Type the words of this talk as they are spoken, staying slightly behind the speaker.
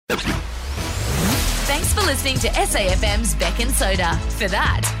Thanks for listening to SAFM's Beck and Soda. For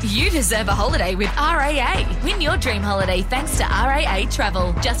that, you deserve a holiday with RAA. Win your dream holiday thanks to RAA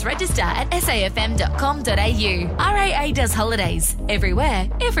Travel. Just register at safm.com.au. RAA does holidays everywhere,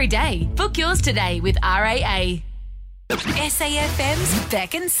 every day. Book yours today with RAA. SAFM's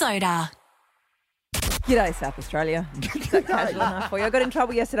Beck and Soda. G'day, South Australia. Is that casual enough for you? I got in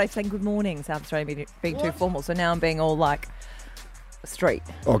trouble yesterday saying good morning, South Australia being too formal, so now I'm being all like street.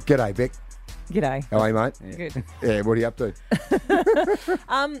 Oh, g'day, Beck. G'day. How are you, mate? Good. Yeah, what are you up to?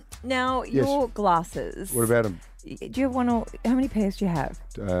 Now, Yes. your glasses. What about them? Do you have one or how many pairs do you have?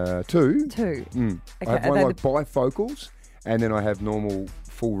 Two. Two. Mm. Okay, I have are one they like bifocals, and then I have normal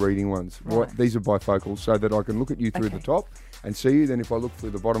full reading ones. Right. These are bifocals, so that I can look at you through the top and see you. Then if I look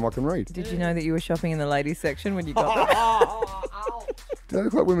through the bottom, I can read. Did you know that you were shopping in the ladies section when you got them? Do they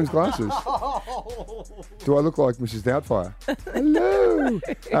look like women's glasses? Do I look like Mrs. Doubtfire? Hello.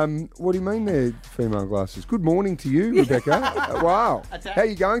 What do you mean they're female glasses? Good morning to you, Rebecca. Wow. How are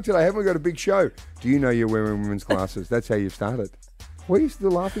you going today? Haven't we got a big show? Do you know you're wearing women's glasses? That's how you've started. What are you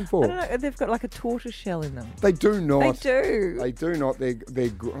still laughing for? I don't know, they've got like a tortoise shell in them. They do not. They do. They do not.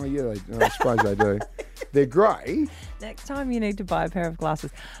 Oh yeah, I suppose they do. They're grey. Next time you need to buy a pair of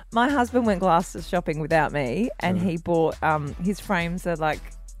glasses. My husband went glasses shopping without me, and he bought his frames are like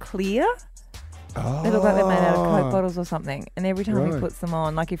clear. Oh. They look like they're made out of Coke bottles or something. And every time he puts them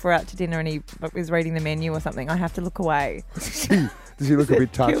on, like if we're out to dinner and he is reading the menu or something, I have to look away. Does he look a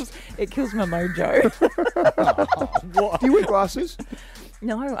bit touched? It kills my mojo. Do you wear glasses?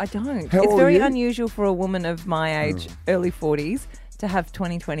 No, I don't. How It's old are very you? unusual for a woman of my age, early 40s, to have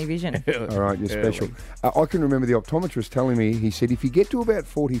 20/20 vision. All right, you're special. I can remember the optometrist telling me, he said, if you get to about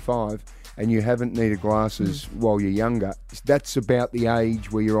 45 and you haven't needed glasses while you're younger, that's about the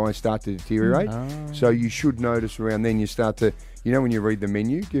age where your eyes start to deteriorate. So you should notice around then you start to, you know when you read the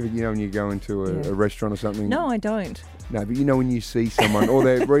menu, when you go into a restaurant or something? No, I don't. No, but you know when you see someone, or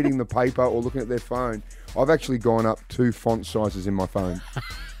they're reading the paper or looking at their phone. I've actually gone up 2 font sizes in my phone.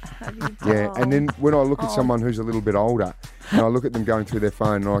 Yeah, and then when I look at someone who's a little bit older, and I look at them going through their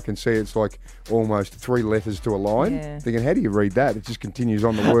phone, and I can see it's like almost 3 letters to a line. Yeah. Thinking, how do you read that? It just continues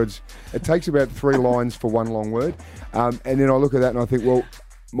on the words. It takes about 3 lines for one long word. And then I look at that and I think, well,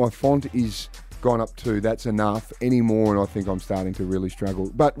 my font is gone up 2. That's enough anymore, and I think I'm starting to really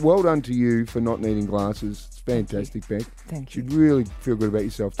struggle. But well done to you for not needing glasses. It's fantastic, Beck. Thank you. Should really feel good about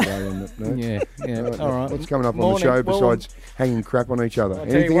yourself today on that. No? Yeah. Right, All right. What's coming up on the Morning. show Well, besides hanging crap on each other? I'll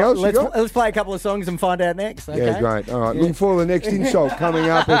tell you Anything what, else you got? let's play a couple of songs and find out next. Okay? Yeah, great. All right. Looking forward to the next insult coming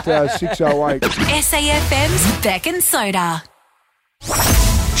up at 6:08. SAFM's Beck and Soda.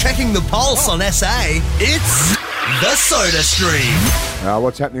 Checking the pulse on SA, it's The Soda Stream.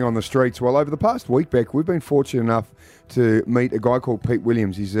 What's happening on the streets? Well, over the past week, Beck, we've been fortunate enough to meet a guy called Pete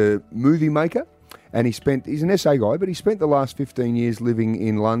Williams. He's a movie maker, and he's an SA guy, but he spent the last 15 years living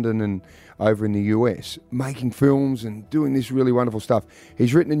in London and over in the US, making films and doing this really wonderful stuff.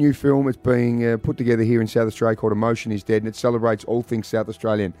 He's written a new film. It's being put together here in South Australia called Emotion is Dead, and it celebrates all things South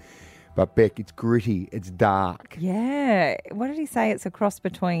Australian. But, Beck, it's gritty, it's dark. Yeah. What did he say? It's a cross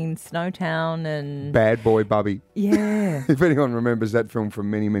between Snowtown and... Bad Boy Bubby. Yeah. If anyone remembers that film from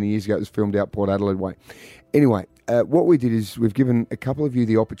many, many years ago, it was filmed out Port Adelaide way. Anyway, what we did is we've given a couple of you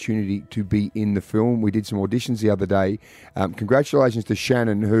the opportunity to be in the film. We did some auditions the other day. Congratulations to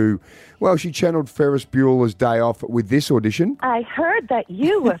Shannon, who, well, she channeled Ferris Bueller's Day Off with this audition. I heard that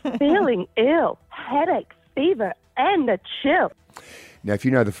you were feeling ill, headache, fever, and a chill. Now, if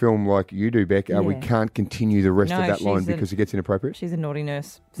you know the film like you do, Beck, we can't continue the rest of that line because it gets inappropriate. She's a naughty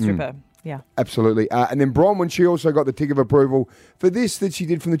nurse stripper. Yeah. Absolutely. And then Bronwyn, she also got the tick of approval for this that she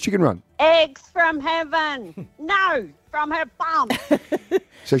did from the Chicken Run. Eggs from heaven. No, from her bum.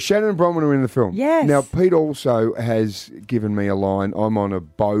 So Shannon and Bronwyn are in the film. Yes. Now, Pete also has given me a line. I'm on a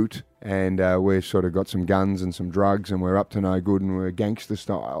boat and we've sort of got some guns and some drugs and we're up to no good and we're gangster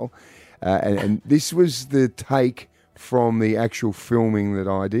style. And this was the take from the actual filming that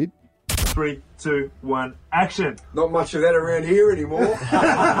I did. 3, 2, 1, action. Not much of that around here anymore.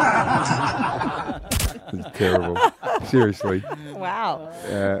 It's terrible. Seriously. Wow.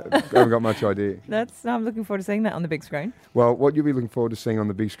 I haven't got much idea. I'm looking forward to seeing that on the big screen. Well, what you'll be looking forward to seeing on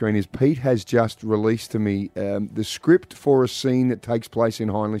the big screen is Pete has just released to me the script for a scene that takes place in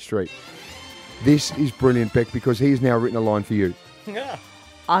Hindley Street. This is brilliant, Beck, because he has now written a line for you. Yeah.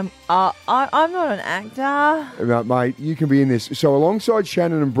 I'm not an actor. Mate, you can be in this. So alongside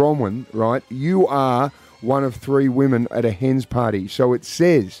Shannon and Bronwyn, right, you are one of 3 women at a hen's party. So it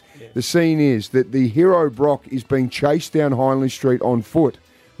says, the scene is that the hero Brock is being chased down Hindley Street on foot,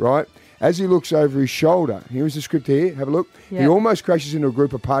 right? As he looks over his shoulder, here's the script here, have a look. He Yeah. almost crashes into a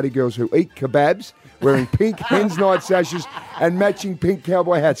group of party girls who eat kebabs, wearing pink Hens Night sashes and matching pink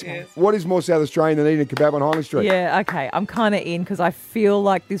cowboy hats. What is more South Australian than eating a kebab on Highland Street? Yeah, okay. I'm kind of in because I feel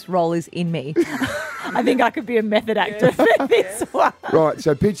like this role is in me. I think I could be a method actor for this one. Right,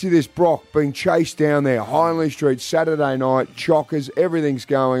 so picture this, Brock being chased down there, Highland Street, Saturday night, chockers, everything's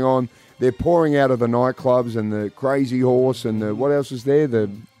going on. They're pouring out of the nightclubs and the Crazy Horse and the, what else is there? The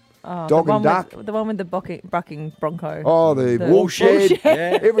Dog and Duck. The one with the bucking bronco. Oh, the Woolshed.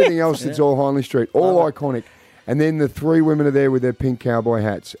 Everything else that's all Highland Street, all iconic. And then the three women are there with their pink cowboy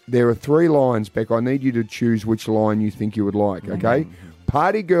hats. There are 3 lines, Beck. I need you to choose which line you think you would like, okay?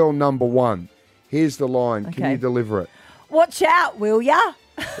 Party girl number 1. Here's the line. Can Okay. you deliver it? Watch out, will ya?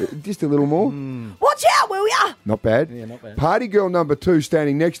 Just a little more. Watch out, will ya? Not bad. Yeah, not bad. Party girl number 2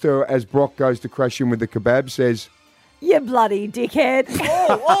 standing next to her as Brock goes to crash in with the kebab says, You bloody dickhead.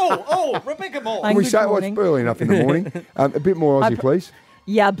 Rebecca Moore. And we good say well, it's morning. early enough in the morning. A bit more Aussie, please.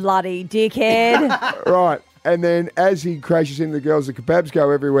 You bloody dickhead. Right. And then as he crashes into the girls, the kebabs go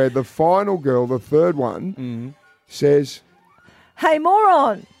everywhere. The final girl, the third one, says, Hey,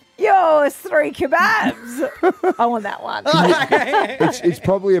 moron. You owe us 3 kebabs. I want that one. it's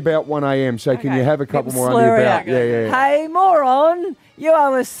probably about 1 a.m., so can Okay. you have a couple Bit more under your slurry belt? out. Yeah. Hey, moron. You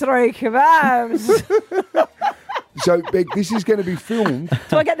owe us 3 kebabs. So, Beck, this is going to be filmed.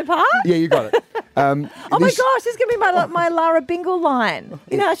 Do I get the part? Yeah, you got it. Oh my gosh, this is going to be my Lara Bingle line.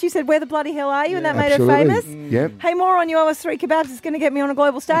 You know how she said, "Where the bloody hell are you?" and that made her famous. Yep. Hey, moron, you owe us 3 kebabs. It's going to get me on a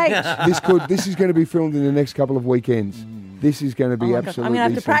global stage. This is going to be filmed in the next couple of weekends. This is going to be Oh my gosh, absolutely I'm going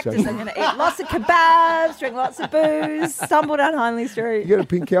to have to practice. I'm sensational. going to eat lots of kebabs, drink lots of booze, stumble down Hindley Street. You got a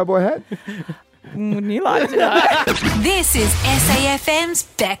pink cowboy hat? Wouldn't you like to know? This is SAFM's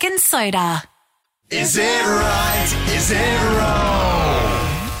Beck and Soda. Is it right? Is it wrong?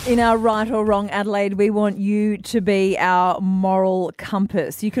 In our Right or Wrong Adelaide, we want you to be our moral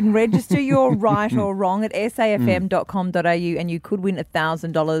compass. You can register your right or wrong at safm.com.au and you could win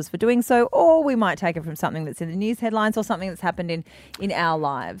 $1,000 for doing so, or we might take it from something that's in the news headlines or something that's happened in our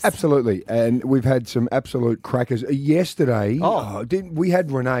lives. Absolutely. And we've had some absolute crackers. Yesterday, we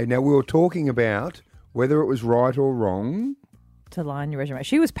had Renee. Now, we were talking about whether it was right or wrong. To line your resume.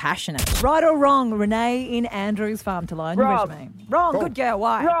 She was passionate. Right or wrong, Renee in Andrews Farm to line Wrong. your resume. Wrong, good girl.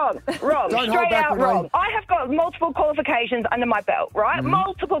 Why? Wrong. Don't hold Straight back, out Renee. wrong. I have got multiple qualifications under my belt, right?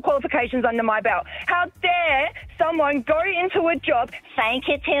 Multiple qualifications under my belt. How dare someone go into a job, fake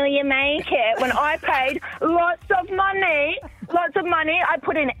it till you make it, when I paid lots of money. I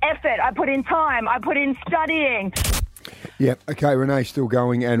put in effort, I put in time, I put in studying. Yeah, okay, Renee's still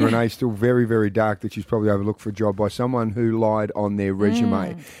going, and Renee's still very, very dark that she's probably overlooked for a job by someone who lied on their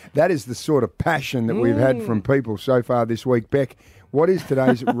resume. That is the sort of passion that we've had from people so far this week. Beck, what is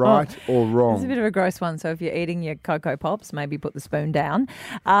today's right or wrong? It's a bit of a gross one, so if you're eating your Cocoa Pops, maybe put the spoon down.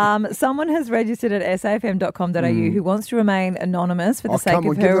 Someone has registered at safm.com.au who wants to remain anonymous for the sake come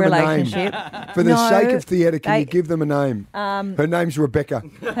on, of give her them a name. relationship. For the No, sake of theatre, can you they- give them a name? Her name's Rebecca.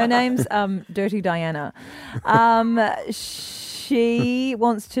 Her name's Dirty Diana. She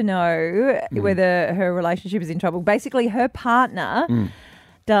wants to know whether her relationship is in trouble. Basically, her partner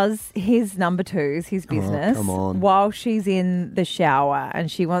does his number twos, his business, come on. while she's in the shower,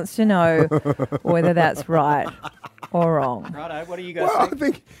 and she wants to know whether that's right or wrong. Righto, what do you guys Well, I think?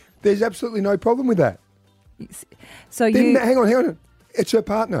 think there's absolutely no problem with that. So Then, you, hang on. It's her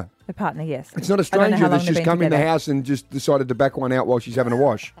partner. her partner, yes. It's not a I don't know stranger how long that's they've just been come in the together. house and just decided to back one out while she's having a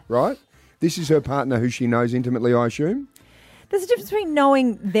wash, right? This is her partner who she knows intimately, I assume. There's a difference between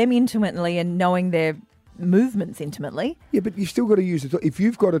knowing them intimately and knowing their movements intimately. Yeah, but you've still got to use it. If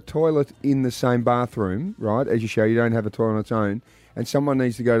you've got a toilet in the same bathroom, right, as you show, you don't have a toilet on its own, and someone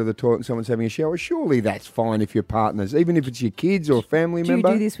needs to go to the toilet and someone's having a shower, surely that's fine if you're partners, even if it's your kids or a family Do you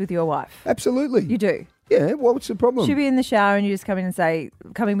member. do this with your wife? Absolutely. You do. Yeah, well, what's the problem? She'll be in the shower and you just come in and say,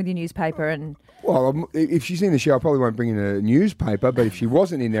 come in with your newspaper and... Well, if she's in the shower, I probably won't bring in a newspaper, but if she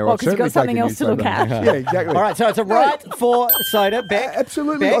wasn't in there, Well, I'd 'cause you've got certainly take something a else to look newspaper. at. Yeah, exactly. All right, so it's a right for Soda. Beck?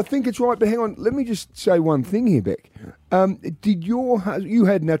 Absolutely, Beck? I think it's right. But hang on, let me just say one thing here, Beck. Did you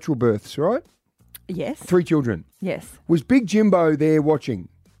had natural births, right? Yes. 3 children. Yes. Was Big Jimbo there watching?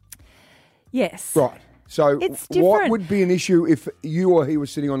 Yes. Right. So It's what different. would be an issue if you or he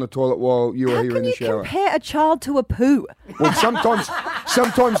was sitting on the toilet while you or How he were can in the you shower? compare a child to a poo? Well,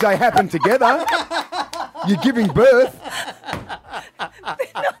 sometimes they happen together. You're giving birth.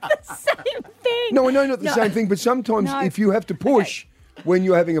 Same thing. No, I know not the same thing, but sometimes No. if you have to push when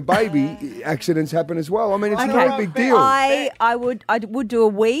you're having a baby, accidents happen as well. I mean, it's Okay. not a big deal. I would do a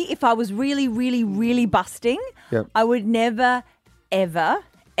wee if I was really, really, really busting. Yep. I would never, ever,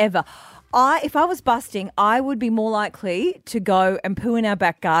 ever. If I was busting, I would be more likely to go and poo in our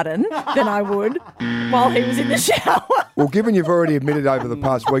back garden than I would while he was in the shower. Well, given you've already admitted over the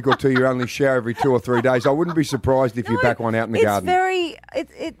past week or two you only shower every 2 or 3 days, I wouldn't be surprised if you back one out in the garden.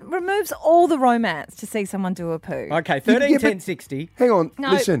 It removes all the romance to see someone do a poo. Okay, 13, 10, 60. Hang on,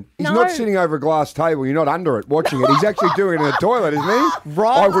 No, listen. He's no. not sitting over a glass table. You're not under it watching it. He's actually doing it in a toilet, isn't he?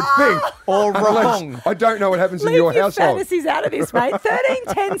 Right. I would think. Or Unless- wrong. I don't know what happens in Leave your your household. fantasies out of this, mate. 13,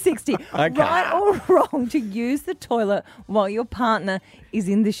 10, 60. Right or wrong to use the toilet while your partner is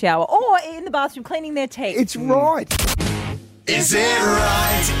in the shower or in the bathroom cleaning their teeth? It's right. Is it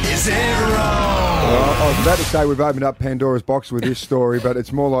right? Is it wrong? I was about to say we've opened up Pandora's box with this story, but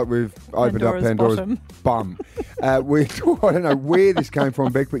it's more like we've opened up Pandora's Pandora's bum. I don't know where this came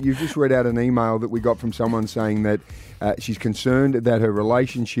from, Beck, but you've just read out an email that we got from someone saying that she's concerned that her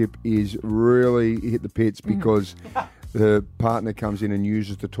relationship is really hit the pits because her partner comes in and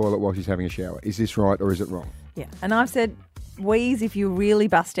uses the toilet while she's having a shower. Is this right or is it wrong? Yeah, and I've said wheeze if you're really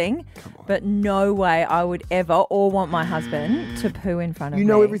busting, but no way I would ever or want my husband to poo in front of me. You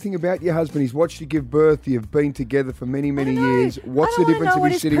know everything about your husband. He's watched you give birth. You've been together for many, many years. What's the difference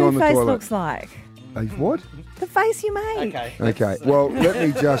if he's sitting on the face toilet? looks like? What? The face you make. Okay. Well, let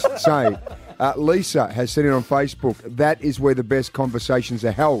me just say, Lisa has said it on Facebook. That is where the best conversations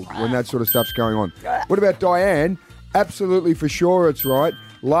are held when that sort of stuff's going on. What about Diane? Absolutely, for sure, it's right.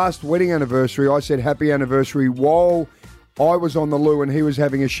 Last wedding anniversary, I said happy anniversary while I was on the loo and he was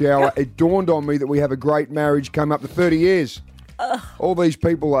having a shower. It dawned on me that we have a great marriage come up to 30 years. All these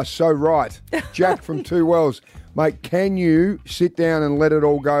people are so right. Jack from Two Wells. Mate, can you sit down and let it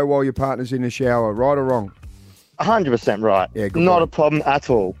all go while your partner's in the shower, right or wrong? 100% right. Yeah, good Not one. a problem at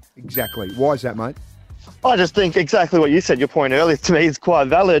all. Exactly. Why is that, mate? I just think exactly what you said. Your point earlier to me is quite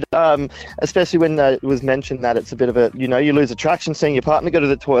valid, especially when it was mentioned that it's a bit of a, you lose attraction seeing your partner go to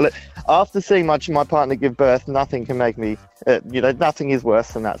the toilet. After seeing my partner give birth, nothing can make me, nothing is worse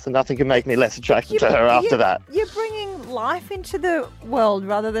than that. So nothing can make me less attracted to her after that. You're bringing life into the world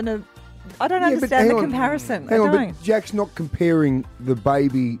rather than a... I don't Yeah, but understand hang the on. comparison. Hang I on, don't. but Jack's not comparing the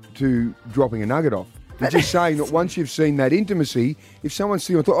baby to dropping a nugget off. He's just saying that once you've seen that intimacy, if someone's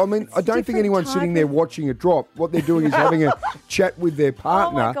sitting on top, I mean, I don't think different anyone's type sitting there of- watching it drop. What they're doing is having a chat with their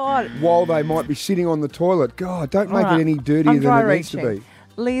partner God. while they might be sitting on the toilet. God, don't make All right. it any dirtier I'm than dry it needs to reaching. be.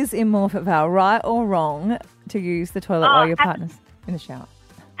 Liz in Morfett Vale, right or wrong to use the toilet while your partner's in the shower?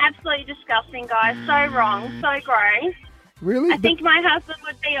 Absolutely disgusting, guys. So wrong, so gross. Really? I think my husband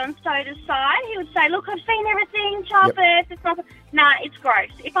would be on Soda's side. He would say, look, I've seen everything, childbirth, it's not... Nah, it's gross.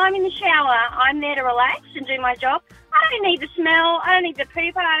 If I'm in the shower, I'm there to relax and do my job. I don't need the smell. I don't need the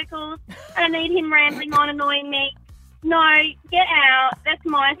poo particles. I don't need him rambling on, annoying me. No, get out. That's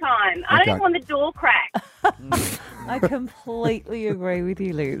my time. I don't Okay. even want the door cracked. I completely agree with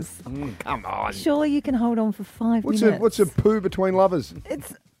you, Liz. Come on. Surely you can hold on for 5 minutes. What's a poo between lovers?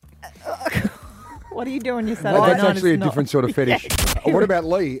 It's... What are you doing your Saturday That's night? actually a It's not- different sort of fetish. What about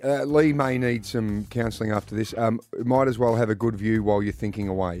Lee? Lee may need some counselling after this. Might as well have a good view while you're thinking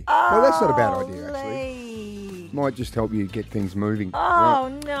away. Well, that's not a bad idea, actually. Lee. Might just help you get things moving. Oh,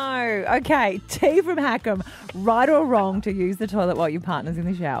 no. Okay, T from Hackham. Right or wrong to use the toilet while your partner's in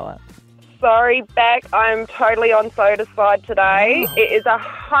the shower? Sorry, Beck, I'm totally on Soda's side today. It is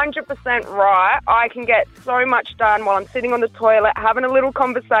 100% right. I can get so much done while I'm sitting on the toilet, having a little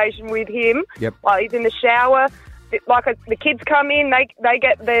conversation with him while he's in the shower. The kids come in, they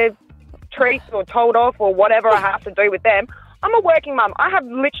get their treats or told off or whatever I have to do with them. I'm a working mum. I have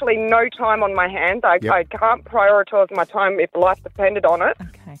literally no time on my hands. I can't prioritise my time if life depended on it.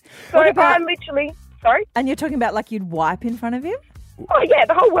 Okay. So What about- I'm literally... Sorry? And you're talking about like you'd wipe in front of him? Oh yeah,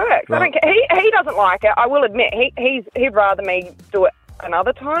 the whole works. I Right. don't care. He doesn't like it. I will admit he'd rather me do it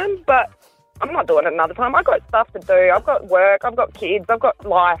another time, but I'm not doing it another time. I've got stuff to do. I've got work. I've got kids. I've got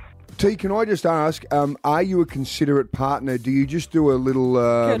life. T, can I just ask, are you a considerate partner? Do you just do a little...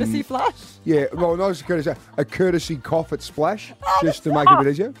 Courtesy flush? Yeah, well, not just a courtesy cough at splash, just to make it a bit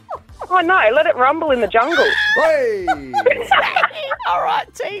easier? Oh no, let it rumble in the jungle. Hey! All right,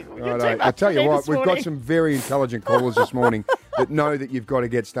 T. Righto. I tell you what, we've got some very intelligent callers this morning that know that you've got to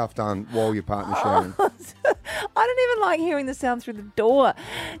get stuff done while your partner's showering. I don't even like hearing the sound through the door.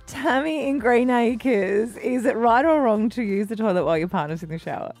 Tammy in Green Acres, is it right or wrong to use the toilet while your partner's in the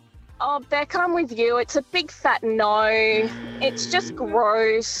shower? Oh, Beck, I'm with you. It's a big fat no. It's just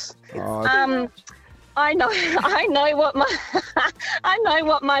gross. I know what my I know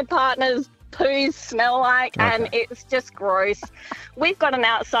what my partner's poos smell like, and it's just gross. We've got an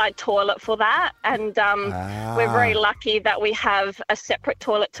outside toilet for that, and we're very lucky that we have a separate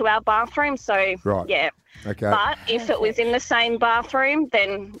toilet to our bathroom. So, yeah. Okay. But if it was in the same bathroom,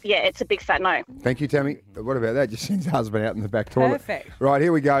 then, yeah, it's a big fat no. Thank you, Tammy. What about that? Just sends husband out in the back toilet. Perfect. Right,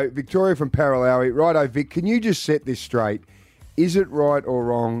 here we go. Victoria from Paralowie. Righto, Vic, can you just set this straight? Is it right or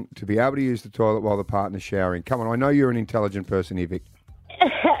wrong to be able to use the toilet while the partner's showering? Come on, I know you're an intelligent person here, Vic.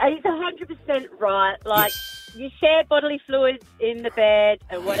 It's 100% right. Like, you share bodily fluids in the bed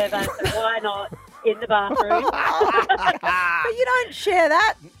and whatever, so why not in the bathroom? But you don't share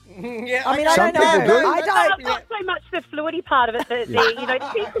that. Yeah, I mean, Some I don't know. people do. I don't. Not so much the fluidy part of it,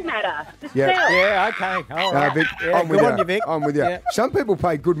 the people matter. The Yeah. smell. Yeah, okay. All right. Vic, Yeah, I'm with good you. on you, Vic. I'm with you. Yeah. Some people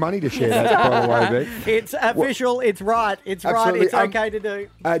pay good money to share that, by the way, Vic. It's official. It's right. It's Absolutely. right. It's okay to do.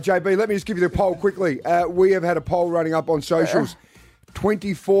 JB, let me just give you the poll quickly. We have had a poll running up on socials.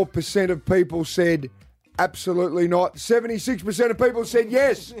 24% of people said absolutely not. 76% of people said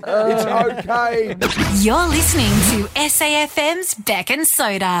yes. It's okay. You're listening to SAFM's Beck and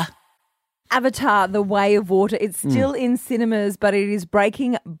Soda. Avatar, The Way of Water, it's still in cinemas, but it is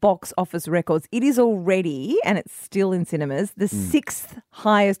breaking box office records. It is already, and it's still in cinemas, the sixth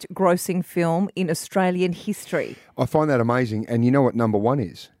highest grossing film in Australian history. I find that amazing. And you know what number one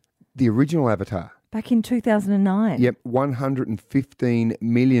is? The original Avatar. Back in 2009. Yep, $115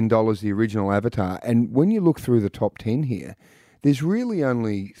 million, the original Avatar. And when you look through the top 10 here, there's really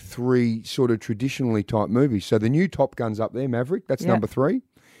only three sort of traditionally type movies. So the new Top Gun's up there, Maverick, that's number 3.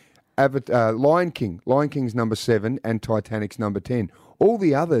 Lion King's number 7, and Titanic's number 10. All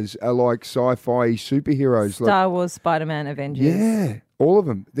the others are like sci-fi superheroes. Star Wars, Spider-Man, Avengers. Yeah, all of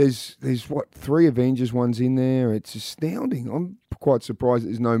them. There's 3 Avengers ones in there. It's astounding. I'm quite surprised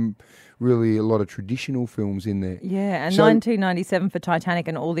there's no really a lot of traditional films in there. Yeah, and So- 1997 for Titanic,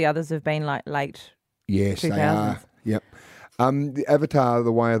 and all the others have been like late. Yes, 2000s. they are. Yep. The Avatar,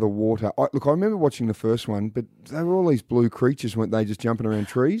 The Way of the Water. I remember watching the first one, but they were all these blue creatures, weren't they, just jumping around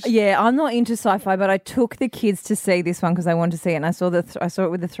trees? Yeah, I'm not into sci-fi, but I took the kids to see this one because they wanted to see it, and I saw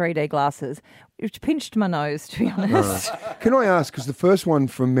it with the 3D glasses, which pinched my nose, to be honest. Can I ask, because the first one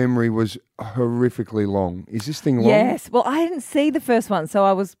from memory was horrifically long. Is this thing long? Yes. Well, I didn't see the first one, so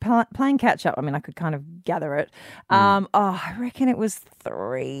I was playing catch up. I mean, I could kind of gather it. I reckon it was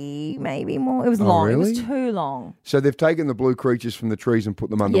 3, maybe more. It was long. really? It was too long. So they've taken the blue creatures from the trees and put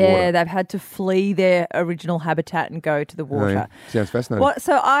them underwater. Yeah, they've had to flee their original habitat and go to the water. Oh, yeah. Sounds fascinating.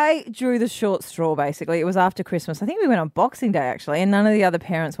 So I drew the short straw, basically. It was after Christmas. I think we went on Boxing Day, actually, and none of the other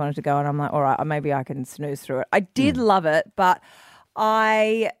parents wanted to go, and I'm like, all right, maybe I can snooze through it. I did love it, but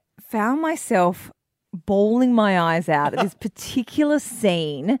I found myself bawling my eyes out at this particular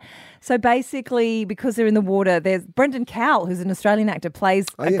scene. So basically, because they're in the water, there's Brendan Cowell, who's an Australian actor, plays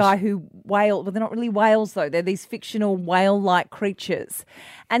a guy who well, they're not really whales though. They're these fictional whale-like creatures.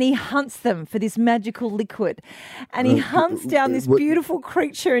 And he hunts them for this magical liquid. And he hunts down this beautiful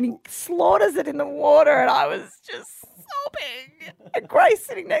creature and he slaughters it in the water. And I was just sobbing. And Grace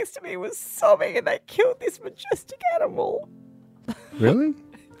sitting next to me was sobbing, and they killed this majestic animal. Really?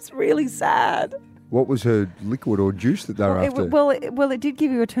 It's really sad. What was her liquid or juice that they were after? It did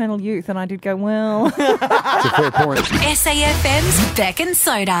give you eternal youth, and I did go, well. It's a fair point. SAFM's Beck and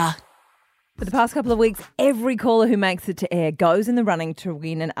Soda. For the past couple of weeks, every caller who makes it to air goes in the running to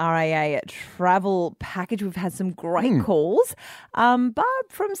win an RAA travel package. We've had some great calls. Barb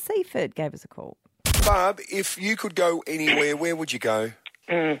from Seaford gave us a call. Barb, if you could go anywhere, where would you go?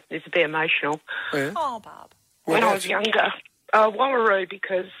 It's a bit emotional. Yeah. Oh, Barb. When I was younger, Wallaroo,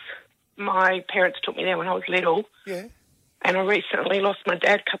 because my parents took me there when I was little. Yeah. And I recently lost my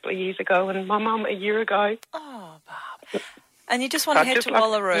dad a couple of years ago and my mum a year ago. Oh, Barb. And you just want to head to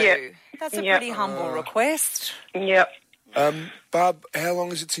Wallaroo. Yeah. That's a pretty humble request. Yep. Barb, how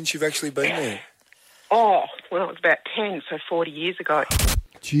long is it since you've actually been there? Oh, when I was about 10, so 40 years ago.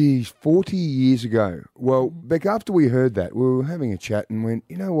 Geez, 40 years ago. Well, Beck, after we heard that, we were having a chat and went,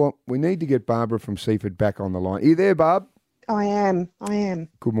 you know what, we need to get Barbara from Seaford back on the line. Are you there, Barb? I am.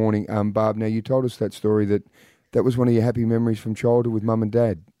 Good morning, Barb. Now, you told us that story that was one of your happy memories from childhood with Mum and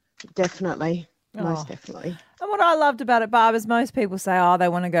Dad. Definitely. Most definitely. And what I loved about it, Barb, is most people say, they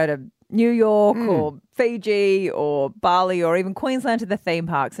want to go to New York or Fiji or Bali or even Queensland to the theme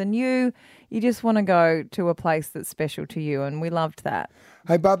parks. And you just want to go to a place that's special to you, and we loved that.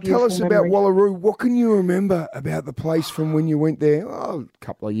 Hey, Barb, tell us about Wallaroo. What can you remember about the place from when you went there a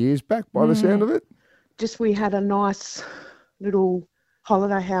couple of years back by the sound of it? Just we had a nice little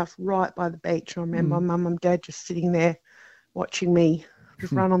holiday house right by the beach. I remember my mum and dad just sitting there watching me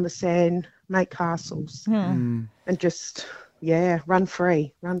just run on the sand, make castles and just, run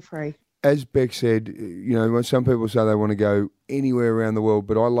free. as Beck said, when some people say they want to go anywhere around the world,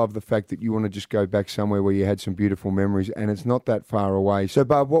 but I love the fact that you want to just go back somewhere where you had some beautiful memories, and it's not that far away. So,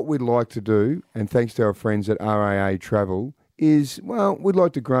 Barb, what we'd like to do, and thanks to our friends at RAA Travel, is, we'd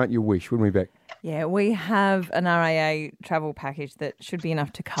like to grant your wish, wouldn't we, Beck? Yeah, we have an RAA travel package that should be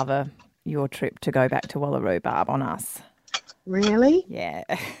enough to cover your trip to go back to Wallaroo, Barb, on us. Really? Yeah.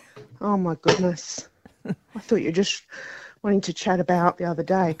 Oh, my goodness. I thought you were just wanting to chat about the other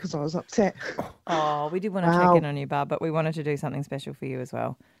day because I was upset. Oh, we did want to check in on you, Barb, but we wanted to do something special for you as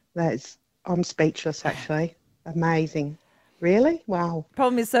well. I'm speechless, actually. Amazing. Really? Wow.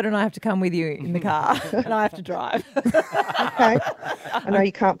 Problem is, Soda and I have to come with you in the car, and I have to drive. Okay. I know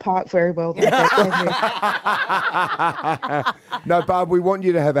you can't park very well there. No, Barb, we want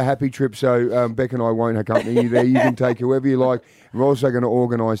you to have a happy trip, so Beck and I won't accompany you there. You can take whoever you like. We're also going to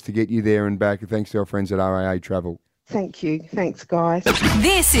organise to get you there and back, thanks to our friends at RAA Travel. Thank you. Thanks, guys.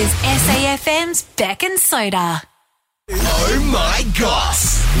 This is SAFM's Beck and Soda. Oh my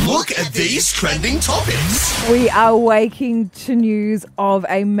gosh! Look at these trending topics. We are waking to news of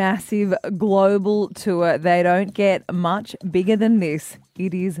a massive global tour. They don't get much bigger than this.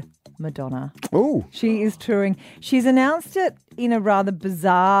 It is Madonna. Oh. She is touring. She's announced it in a rather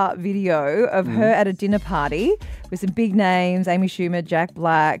bizarre video of her at a dinner party with some big names, Amy Schumer, Jack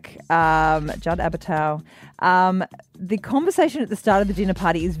Black, Judd Apatow. The conversation at the start of the dinner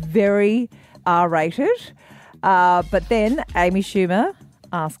party is very R-rated. But then Amy Schumer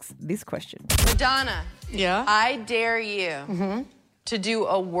asks this question. Madonna, I dare you to do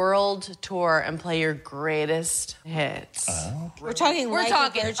a world tour and play your greatest hits. We're talking Open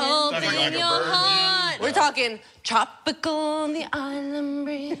like your heart. We're talking tropical on the island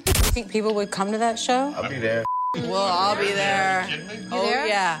breeze. You think people would come to that show? I'll be there. Well, I'll be there. Oh, there?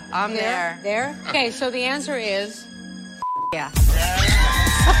 Yeah, I'm there. There? Okay, so the answer is yeah.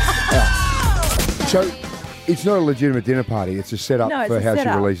 So it's not a legitimate dinner party. It's a setup for how she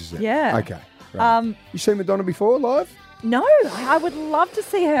releases it. Yeah. Okay. Right. You seen Madonna before live? No, I would love to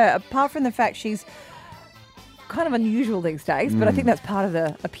see her, apart from the fact she's kind of unusual these days, but I think that's part of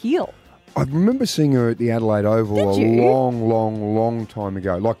the appeal. I remember seeing her at the Adelaide Oval long time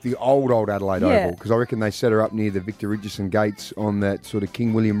ago, like the old Adelaide Oval, because I reckon they set her up near the Victor Richardson Gates on that sort of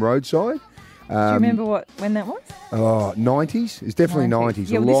King William Road side. Do you remember when that was? 90s? It's definitely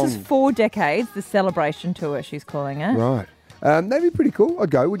 90s. Yeah, well, this is 4 decades, the celebration tour she's calling it. Right. That'd be pretty cool.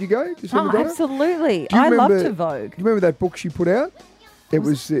 I'd go. Would you go to see Madonna? Absolutely. I love to Vogue. Do you remember that book she put out? It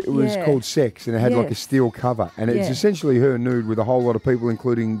was called Sex, and it had like a steel cover, and it's essentially her nude with a whole lot of people,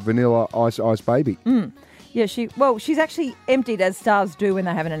 including Vanilla Ice Baby. Yeah, she's actually emptied, as stars do when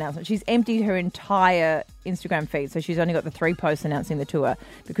they have an announcement. She's emptied her entire Instagram feed, so she's only got the 3 posts announcing the tour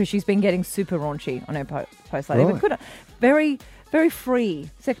because she's been getting super raunchy on her post lately. Right. But very, very free,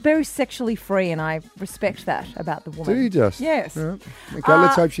 very sexually free, and I respect that about the woman. Do you just? Yes. Right. Okay,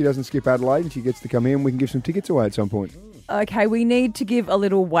 let's hope she doesn't skip Adelaide and she gets to come here and we can give some tickets away at some point. Okay, we need to give a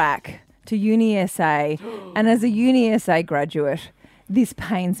little whack to UniSA, and as a UniSA graduate, this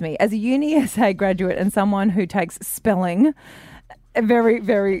pains me. As a UniSA graduate and someone who takes spelling very,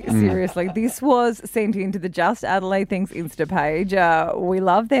 very seriously, this was sent into the Just Adelaide Things Insta page. We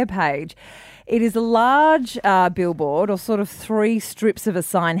love their page. It is a large billboard, or sort of 3 strips of a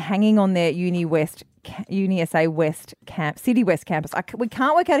sign hanging on their UniSA West City West campus. We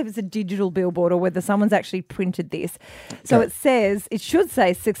can't work out if it's a digital billboard or whether someone's actually printed this. So it should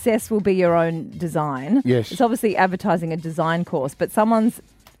say success will be your own design. Yes. It's obviously advertising a design course, but someone's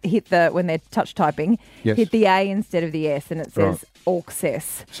hit when they're touch typing, hit the A instead of the S, and it says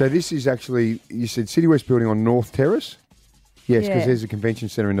Auxess. So this is actually, you said City West building on North Terrace? Yes, because there's a convention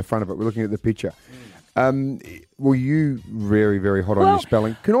centre in the front of it. We're looking at the picture. Well, you very, very hot on your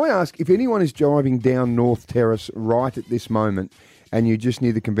spelling. Can I ask, if anyone is driving down North Terrace right at this moment and you're just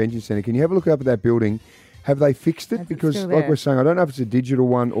near the convention centre, can you have a look up at that building? Have they fixed it? Because, like we're saying, I don't know if it's a digital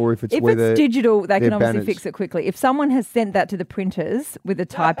one or if it's digital, they can obviously banners. fix it quickly. If someone has sent that to the printers with a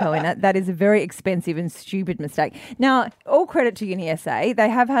typo in it, that is a very expensive and stupid mistake. Now, all credit to UniSA. They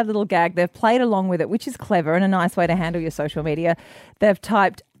have had a little gag. They've played along with it, which is clever and a nice way to handle your social media. They've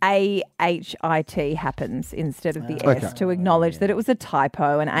typed AHIT happens instead of the S to acknowledge that it was a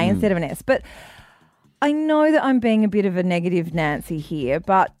typo, an A instead of an S. But I know that I'm being a bit of a negative Nancy here,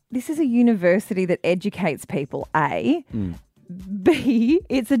 but this is a university that educates people, A. B,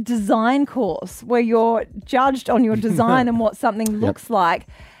 it's a design course where you're judged on your design and what something looks like.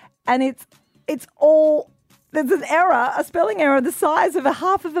 And it's all, there's an error, a spelling error the size of a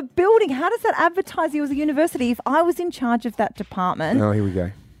half of a building. How does that advertise you as a university? If I was in charge of that department. Oh, here we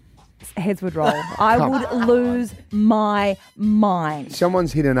go. heads would roll. I would lose my mind.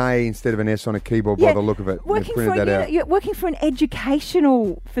 Someone's hit an A instead of an S on a keyboard by the look of it. Working you're working for an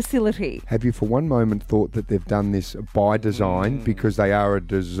educational facility. Have you for one moment thought that they've done this by design because they are a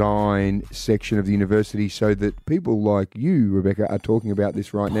design section of the university so that people like you, Rebecca, are talking about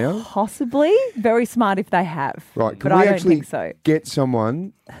this right now? Possibly. Very smart if they have. Right. Can but we I don't actually think so. get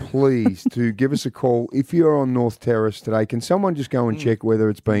someone, please, to give us a call? If you're on North Terrace today, can someone just go and check whether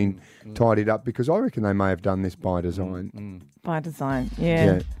it's been tidied up? Because I reckon they may have done this by design. By design.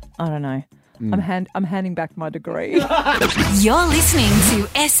 Yeah. I don't know. I'm handing back my degree. You're listening to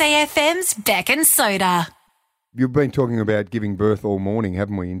SAFM's Beck and Soda. You've been talking about giving birth all morning,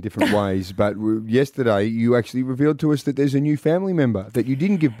 haven't we, in different ways? But yesterday you actually revealed to us that there's a new family member that you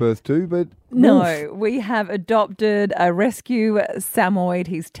didn't give birth to, but... No, we have adopted a rescue Samoyed.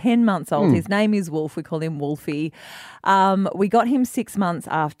 He's 10 months old. His name is Wolf. We call him Wolfie. We got him 6 months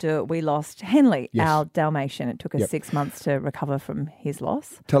after we lost Henley, our Dalmatian. It took us 6 months to recover from his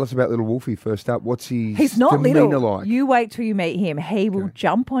loss. Tell us about little Wolfie first up. What's his He's not demeanour little. like? You wait till you meet him. He will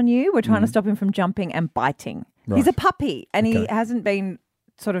jump on you. We're trying to stop him from jumping and biting. Right. He's a puppy and he hasn't been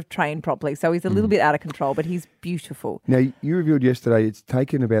sort of trained properly, so he's a little bit out of control, but he's beautiful. Now, you revealed yesterday it's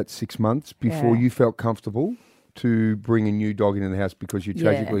taken about 6 months before you felt comfortable to bring a new dog into the house because you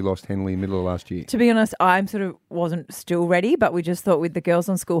tragically lost Henley in the middle of last year. To be honest, I wasn't still ready, but we just thought with the girls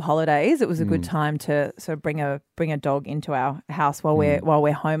on school holidays, it was a good time to sort of bring a dog into our house while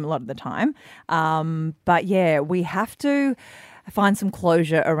we're home a lot of the time. But yeah, we have to find some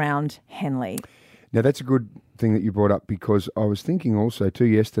closure around Henley. Now, that's a good thing that you brought up because I was thinking also too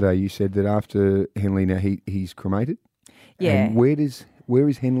yesterday you said that after Henley now he's cremated. Yeah. And where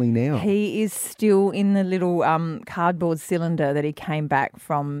is Henley now? He is still in the little cardboard cylinder that he came back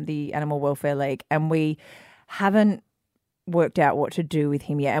from the Animal Welfare League, and we haven't worked out what to do with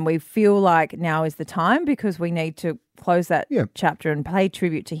him yet. And we feel like now is the time because we need to close that chapter and pay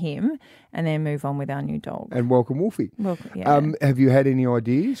tribute to him and then move on with our new dog. And welcome Wolfie. Welcome, have you had any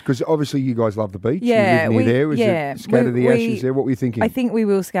ideas? Because obviously you guys love the beach. Yeah. You live near there. Is it scatter the ashes there? What were you thinking? I think we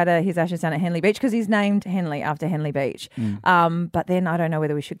will scatter his ashes down at Henley Beach because he's named Henley after Henley Beach. But then I don't know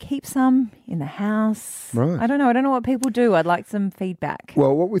whether we should keep some in the house. Right. I don't know what people do. I'd like some feedback.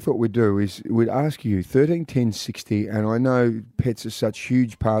 Well, what we thought we'd do is we'd ask you 13 10 60, and I know pets are such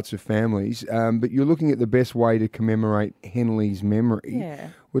huge parts of families, but you're looking at the best way to commemorate Henley's memory. Yeah.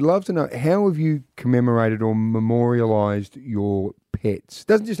 We'd love to know, how have you commemorated or memorialised your pets?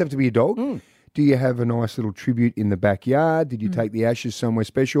 Doesn't just have to be a dog. Do you have a nice little tribute in the backyard? Did you take the ashes somewhere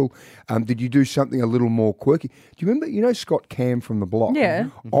special? Did you do something a little more quirky? Do you remember, Scott Cam from The Block? Yeah.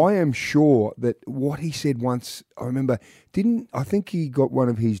 I am sure that what he said once, I remember, I think he got one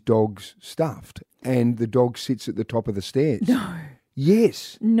of his dogs stuffed and the dog sits at the top of the stairs. No.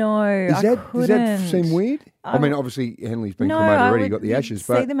 Yes. No, Does that seem weird? I mean, obviously, Henley's been cremated already, got the ashes.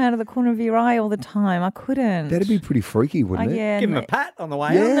 But see them out of the corner of your eye all the time. I couldn't. That'd be pretty freaky, wouldn't it? Yeah, Give him a pat on the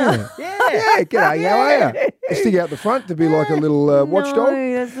way Yeah. out. Yeah, g'day, how are you? Stick out the front to be like a little watchdog.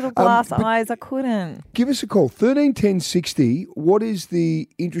 No, those little glass eyes, I couldn't. Give us a call, 13 10 60. What is the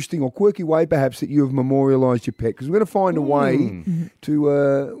interesting or quirky way, perhaps, that you have memorialised your pet? Because we're going to find a way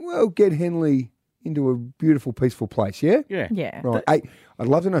to, get Henley into a beautiful, peaceful place, yeah? Yeah. Right. Hey, I'd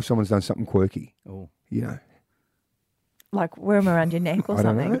love to know if someone's done something quirky. Oh. Like wear them around your neck or I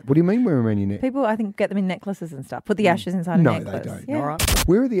don't something. know. What do you mean wear them around your neck? People, I think, get them in necklaces and stuff. Put the ashes inside a necklace. No, they don't. Yeah. All right.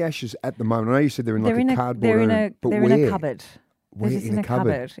 Where are the ashes at the moment? I know you said they're in a cardboard They're urn, in a cupboard. Where They're just in in a a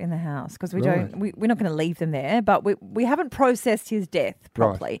cupboard? in the house because we're Right. not going to leave them there. But we haven't processed his death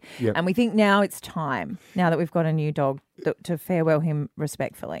properly, Yep. and we think now it's time. Now that we've got a new dog, to farewell him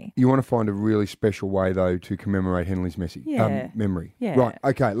respectfully. You want to find a really special way, though, to commemorate Henley's memory. Yeah. Right,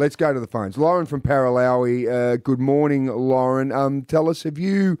 okay, let's go to the phones. Lauren from Paralawi. Good morning, Lauren. Tell us, have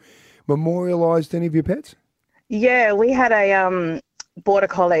you memorialised any of your pets? Yeah, we had a Border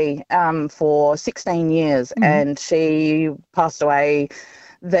Collie for 16 years and she passed away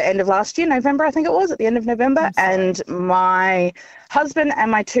the end of last year, November, I think it was, at the end of November. And my husband and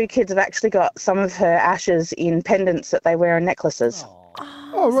my two kids have actually got some of her ashes in pendants that they wear in necklaces.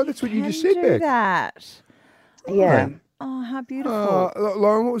 Oh, right, that's what you just said, do Beck. that. Yeah. Oh, how beautiful.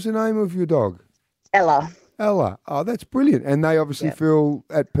 Lauren, what was the name of your dog? Ella. Ella. Oh, that's brilliant. And they obviously feel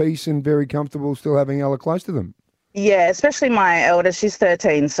at peace and very comfortable still having Ella close to them. Yeah, especially my eldest, she's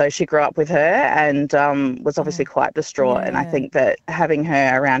 13, so she grew up with her and was obviously quite distraught. And I think that having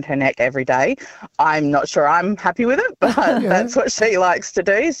her around her neck every day, I'm not sure I'm happy with it, but that's what she likes to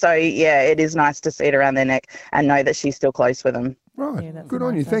do. So, yeah, it is nice to see it around their neck and know that she's still close with them. Right. Good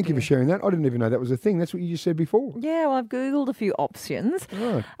on you. Thank you for sharing that. I didn't even know that was a thing. That's what you just said before. Yeah, well, I've Googled a few options.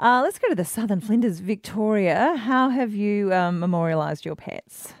 Right. Let's go to the Southern Flinders, Victoria. How have you memorialised your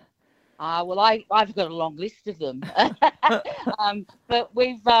pets? Well, I've got a long list of them, but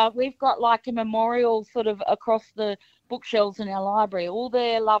we've got like a memorial sort of across the bookshelves in our library, all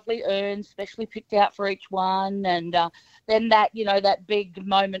their lovely urns, specially picked out for each one, and then that that big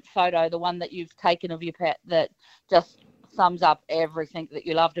moment photo, the one that you've taken of your pet that just sums up everything that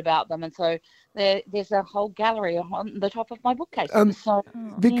you loved about them, and so there's a whole gallery on the top of my bookcase.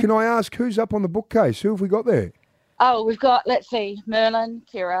 Vic, can I ask who's up on the bookcase? Who have we got there? Oh, we've got, let's see, Merlin,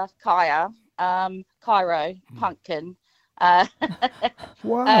 Kira, Kaya, Cairo, Pumpkin,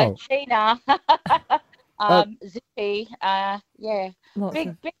 Wow. Gina, Zippy,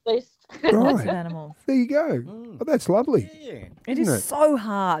 big list. Lots of animals. There you go. Oh, that's lovely. It Isn't is so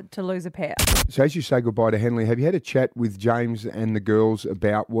hard to lose a pet. So as you say goodbye to Henley, have you had a chat with James and the girls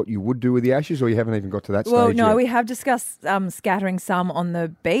about what you would do with the ashes, or you haven't even got to that stage Well, no, yet? we have discussed scattering some on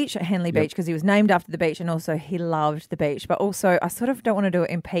the beach, at Henley Beach, because he was named after the beach and also he loved the beach. But also I sort of don't want to do it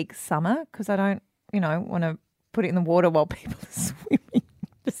in peak summer because I don't, want to put it in the water while people are swimming.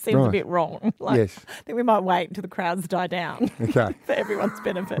 Just seems a bit wrong. Yes. I think we might wait until the crowds die down. Okay. For everyone's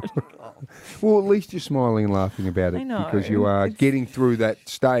benefit. Well, at least you're smiling and laughing about it I know. because you are getting through that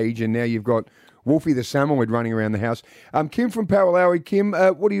stage, and now you've got Wolfie the Samoyed running around the house. Kim from Paralowie. Kim,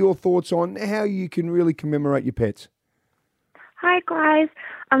 what are your thoughts on how you can really commemorate your pets? Hi, guys.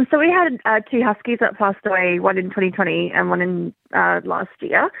 So we had two huskies that passed away, one in 2020 and one in last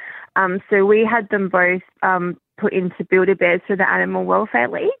year. So we had them both put into Build-A-Bears for the Animal Welfare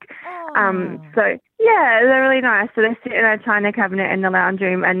League. So, yeah, they're really nice. So they sit in a china cabinet in the lounge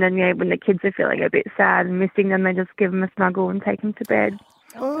room, and then, when the kids are feeling a bit sad and missing them, they just give them a snuggle and take them to bed.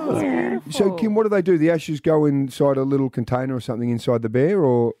 Oh, yeah. So, Kim, what do they do? The ashes go inside a little container or something inside the bear,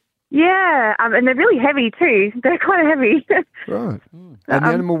 or...? Yeah, and they're really heavy too. They're quite heavy. Right. And the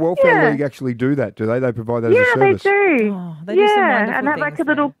Animal Welfare League actually do that, do they? They provide that as a service? Yeah, they do. They do some wonderful and have like a things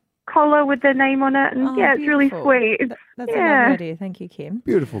little collar with their name on it, and it's really beautiful. sweet. That's a lovely idea. Thank you, Kim.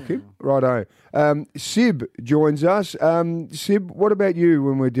 Beautiful, Kim. Righto. Sib joins us. Sib, what about you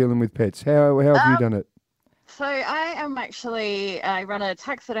when we're dealing with pets? How have you done it? So I run a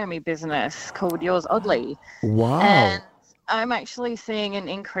taxidermy business called Yours Oddly. Wow. And I'm actually seeing an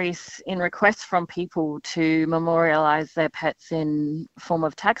increase in requests from people to memorialise their pets in form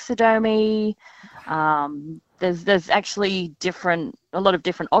of taxidermy. There's actually a lot of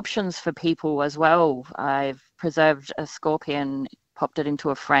different options for people as well. I've preserved a scorpion, popped it into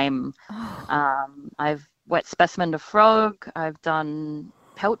a frame. I've wet specimened a frog. I've done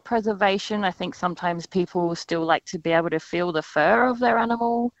pelt preservation. I think sometimes people still like to be able to feel the fur of their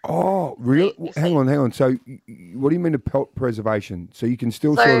animal. Oh, really? Hang on. So what do you mean a pelt preservation? So you can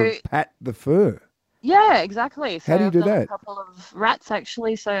still sort of pat the fur? Yeah, exactly. So How do you I've do done that? A couple of rats,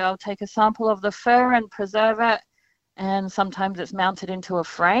 actually. So I'll take a sample of the fur and preserve it. And sometimes it's mounted into a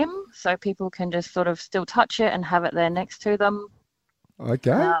frame so people can just sort of still touch it and have it there next to them.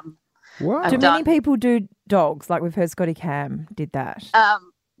 Okay. Wow. Do many people do dogs? Like we've heard Scotty Cam did that.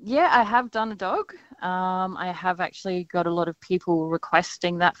 Yeah, I have done a dog. I have actually got a lot of people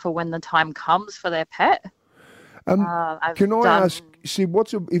requesting that for when the time comes for their pet. Can I ask, see,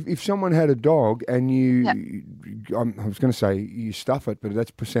 if someone had a dog and I was going to say you stuff it, but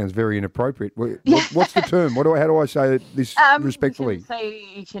that sounds very inappropriate. What's the term? How do I say this respectfully?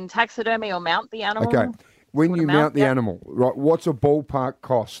 You can taxidermy or mount the animal. Okay. When you mount the animal, right, what's a ballpark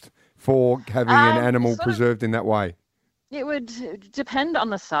cost for having an animal preserved in that way? It would depend on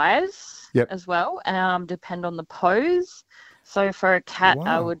the size as well, depend on the pose. So for a cat,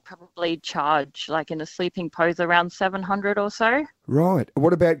 I would probably charge, like in a sleeping pose, around $700 or so. Right.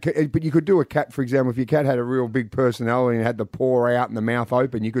 What about, but you could do a cat, for example, if your cat had a real big personality and had the paw out and the mouth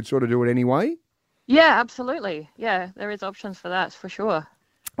open, you could sort of do it anyway? Yeah, absolutely. Yeah, there is options for that, for sure.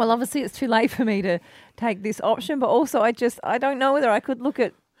 Well, obviously it's too late for me to take this option, but also I don't know whether I could look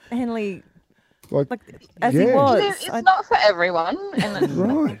at Henley as he was. It's not for everyone, and it's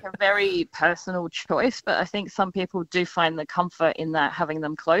I think a very personal choice, but I think some people do find the comfort in that, having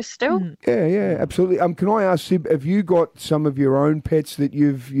them close still. Yeah, absolutely. Can I ask, Sib, have you got some of your own pets that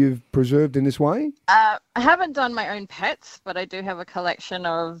you've preserved in this way? I haven't done my own pets, but I do have a collection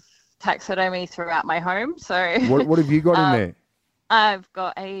of taxidermy throughout my home. So what have you got in there? I've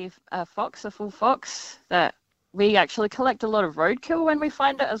got a fox, a full fox that we actually collect a lot of roadkill when we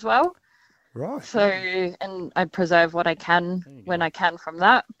find it as well. Right. So, and I preserve what I can when I can from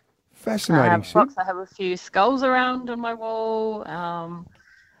that. Fascinating. I have a few skulls around on my wall.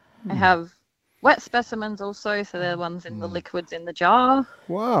 I have wet specimens also, so they're ones in the liquids in the jar.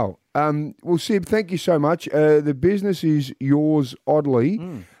 Wow. Well, Sib, thank you so much. The business is yours, oddly.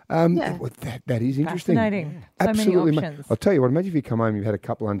 Well, that is interesting. Fascinating. So Absolutely. many options. I'll tell you what, imagine if you come home, you've had a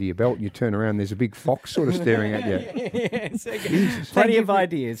couple under your belt, and you turn around, there's a big fox sort of staring at you. Plenty of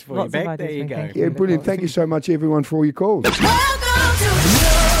ideas for you, Beck. There you go. Yeah, brilliant. Thank you so much, everyone, for all your calls.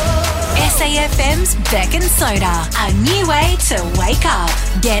 SAFM's Beck and Soda, a new way to wake up.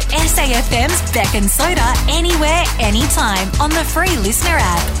 Get SAFM's Beck and Soda anywhere, anytime on the free listener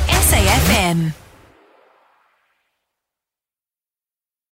app. SAFM.